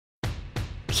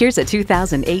Here's a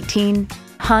 2018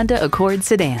 Honda Accord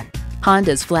sedan.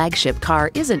 Honda's flagship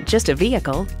car isn't just a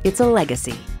vehicle, it's a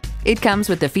legacy. It comes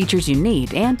with the features you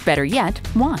need and, better yet,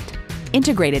 want.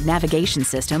 Integrated navigation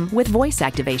system with voice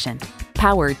activation,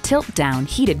 power tilt-down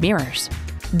heated mirrors,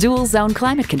 dual-zone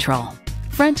climate control,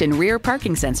 front and rear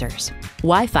parking sensors,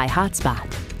 Wi-Fi hotspot,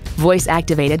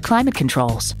 voice-activated climate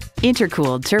controls,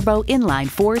 intercooled turbo inline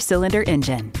 4-cylinder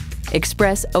engine,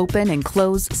 express open and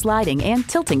close sliding and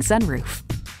tilting sunroof,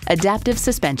 adaptive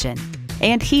suspension,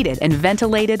 and heated and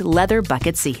ventilated leather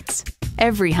bucket seats.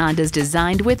 Every Honda is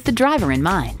designed with the driver in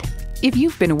mind. If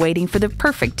you've been waiting for the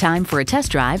perfect time for a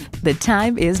test drive, the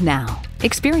time is now.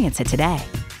 Experience it today.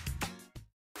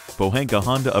 Pohanka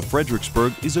Honda of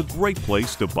Fredericksburg is a great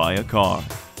place to buy a car.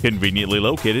 Conveniently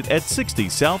located at 60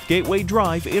 South Gateway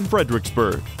Drive in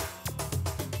Fredericksburg.